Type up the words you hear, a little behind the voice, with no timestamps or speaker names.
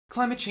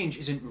Climate change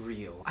isn't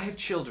real. I have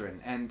children,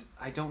 and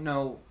I don't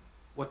know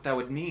what that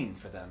would mean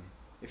for them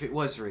if it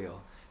was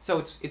real. So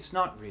it's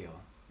not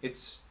real.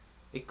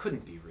 It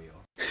couldn't be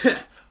real.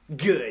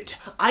 Good.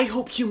 I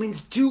hope humans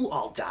do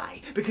all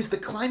die, because the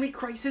climate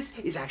crisis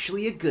is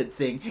actually a good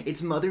thing.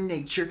 It's Mother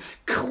Nature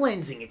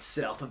cleansing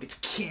itself of its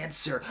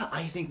cancer.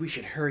 I think we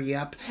should hurry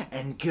up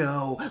and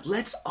go.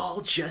 Let's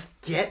all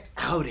just get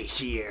out of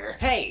here.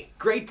 Hey,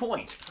 great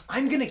point.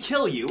 I'm gonna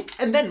kill you,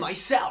 and then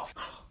myself.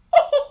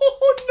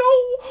 Oh,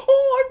 no!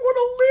 Oh, I want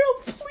to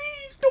live!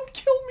 Please, don't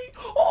kill me!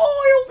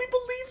 Oh, I only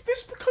believe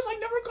this because I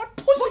never got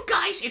pussy! Look,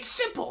 guys, it's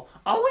simple.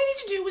 All we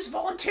need to do is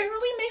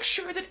voluntarily make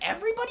sure that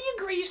everybody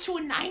agrees to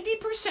a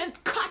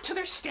 90% cut to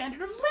their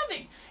standard of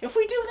living. If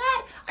we do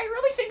that, I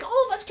really think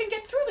all of us can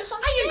get through this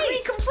unscathed. I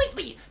agree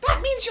completely.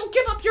 That means you'll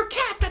give up your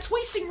cat that's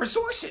wasting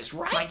resources,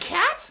 right? My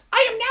cat?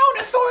 I am now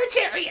an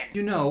authoritarian!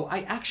 You know,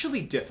 I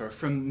actually differ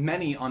from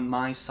many on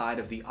my side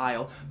of the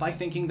aisle by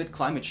thinking that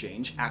climate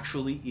change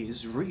actually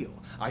is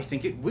real. I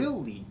think it will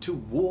lead to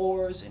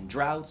wars and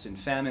droughts and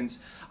famines.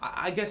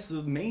 I guess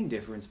the main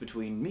difference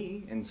between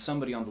me and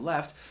somebody on the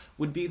left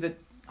would be that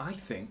I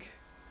think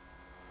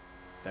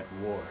that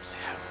wars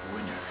have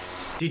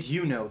winners. Did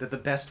you know that the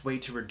best way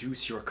to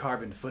reduce your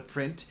carbon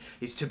footprint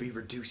is to be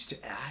reduced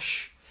to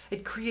ash?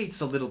 It creates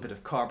a little bit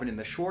of carbon in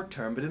the short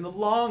term, but in the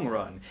long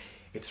run,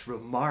 it's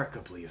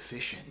remarkably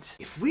efficient.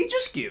 If we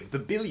just give the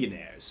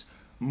billionaires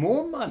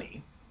more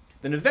money,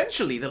 then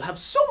eventually they'll have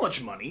so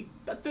much money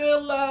that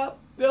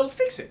they'll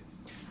fix it.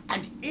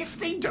 And if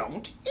they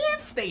don't,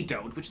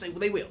 which they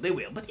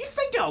will, but if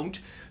they don't,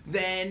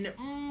 then,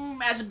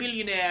 as a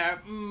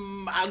billionaire,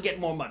 I'll get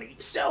more money.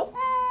 So,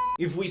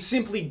 if we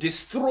simply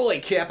destroy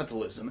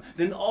capitalism,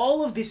 then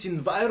all of this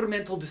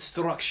environmental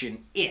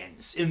destruction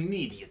ends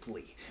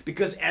immediately.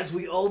 Because as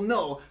we all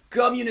know,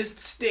 communist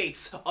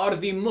states are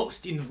the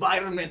most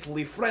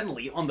environmentally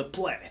friendly on the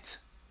planet.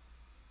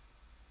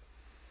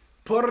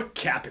 Per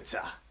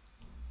capita.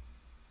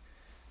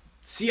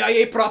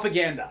 CIA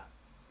propaganda.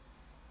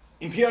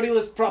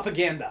 Imperialist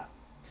propaganda.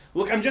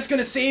 Look, I'm just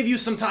gonna save you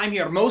some time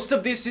here. Most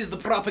of this is the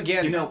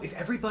propaganda. You know, if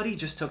everybody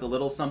just took a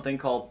little something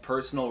called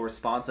personal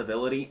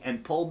responsibility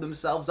and pulled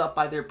themselves up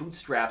by their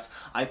bootstraps,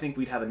 I think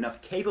we'd have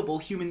enough capable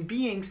human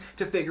beings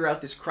to figure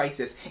out this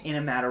crisis in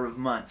a matter of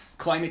months.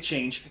 Climate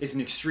change is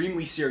an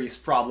extremely serious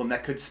problem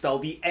that could spell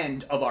the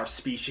end of our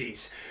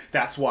species.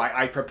 That's why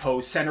I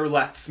propose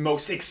center-left's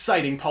most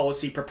exciting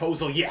policy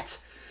proposal yet.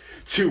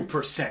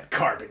 2%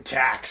 carbon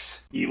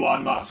tax.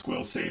 Elon Musk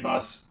will save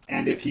us.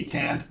 And if he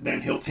can't,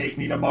 then he'll take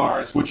me to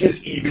Mars, which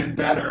is even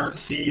better.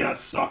 See ya,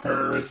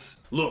 suckers.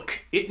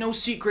 Look, it no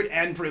secret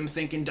Anprim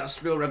think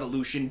Industrial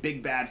Revolution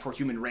big bad for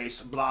human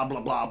race, blah blah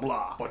blah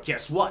blah. But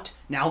guess what?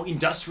 Now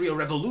Industrial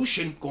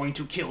Revolution going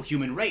to kill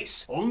human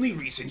race. Only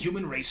reason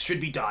human race should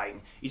be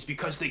dying is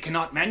because they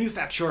cannot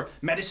manufacture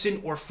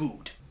medicine or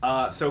food.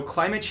 So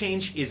climate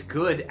change is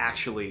good,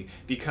 actually,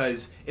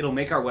 because it'll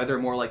make our weather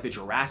more like the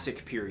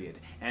Jurassic period.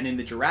 And in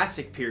the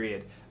Jurassic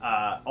period,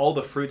 all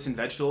the fruits and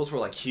vegetables were,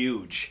 like,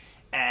 huge.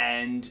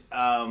 And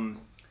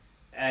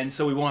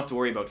so we won't have to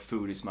worry about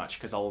food as much,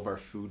 because all of our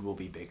food will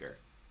be bigger.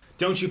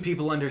 Don't you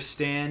people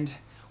understand?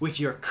 With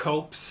your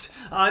copes,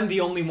 I'm the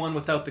only one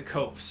without the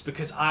copes,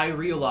 because I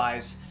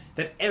realize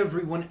that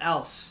everyone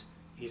else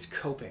is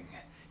coping.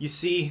 You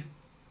see,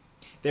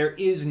 there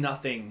is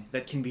nothing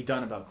that can be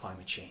done about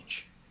climate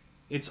change.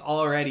 It's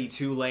already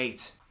too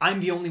late.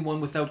 I'm the only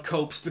one without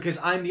copes because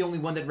I'm the only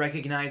one that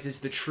recognizes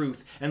the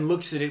truth and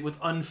looks at it with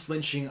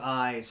unflinching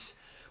eyes.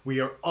 We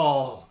are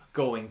all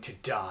going to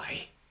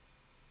die.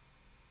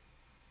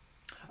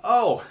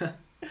 Oh,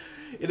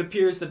 it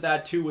appears that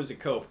that too was a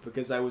cope,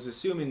 because I was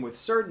assuming with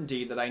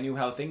certainty that I knew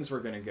how things were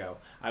going to go.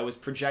 I was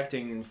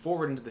projecting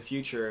forward into the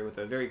future with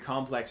a very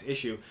complex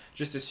issue,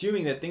 just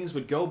assuming that things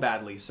would go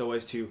badly so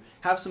as to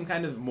have some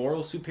kind of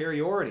moral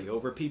superiority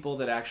over people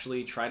that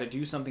actually try to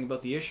do something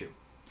about the issue.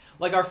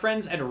 Like our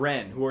friends at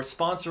Ren, who are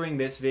sponsoring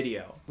this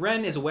video.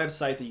 Ren is a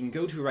website that you can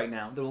go to right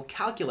now that will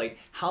calculate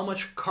how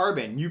much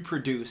carbon you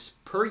produce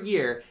per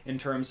year in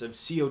terms of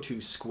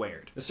CO2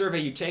 squared. The survey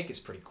you take is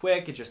pretty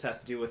quick. It just has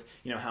to do with,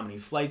 how many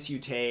flights you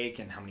take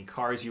and how many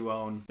cars you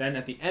own. Then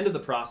at the end of the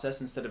process,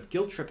 instead of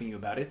guilt-tripping you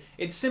about it,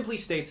 it simply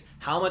states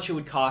how much it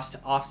would cost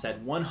to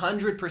offset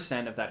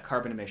 100% of that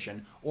carbon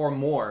emission, or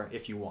more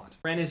if you want.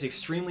 Ren is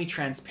extremely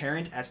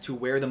transparent as to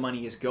where the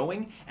money is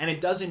going, and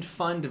it doesn't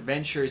fund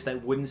ventures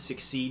that wouldn't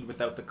succeed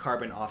without the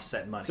carbon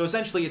offset money. So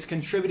essentially, it's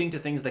contributing to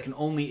things that can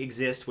only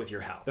exist with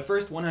your help. The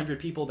first 100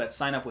 people that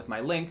sign up with my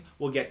link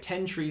will get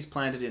 10 trees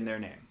planted in their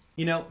name.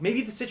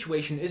 Maybe the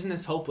situation isn't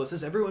as hopeless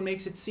as everyone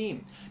makes it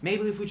seem.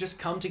 Maybe if we just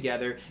come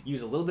together,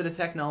 use a little bit of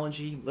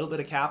technology, a little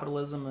bit of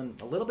capitalism,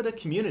 and a little bit of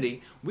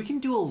community, we can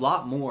do a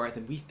lot more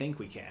than we think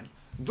we can.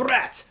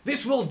 Drat!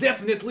 This will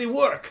definitely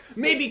work!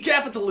 Maybe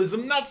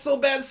capitalism not so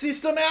bad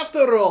system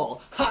after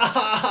all! Ha ha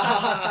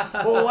ha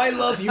ha! Oh, I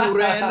love you,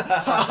 Ren! Ha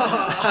ha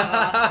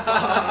ha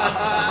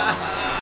ha!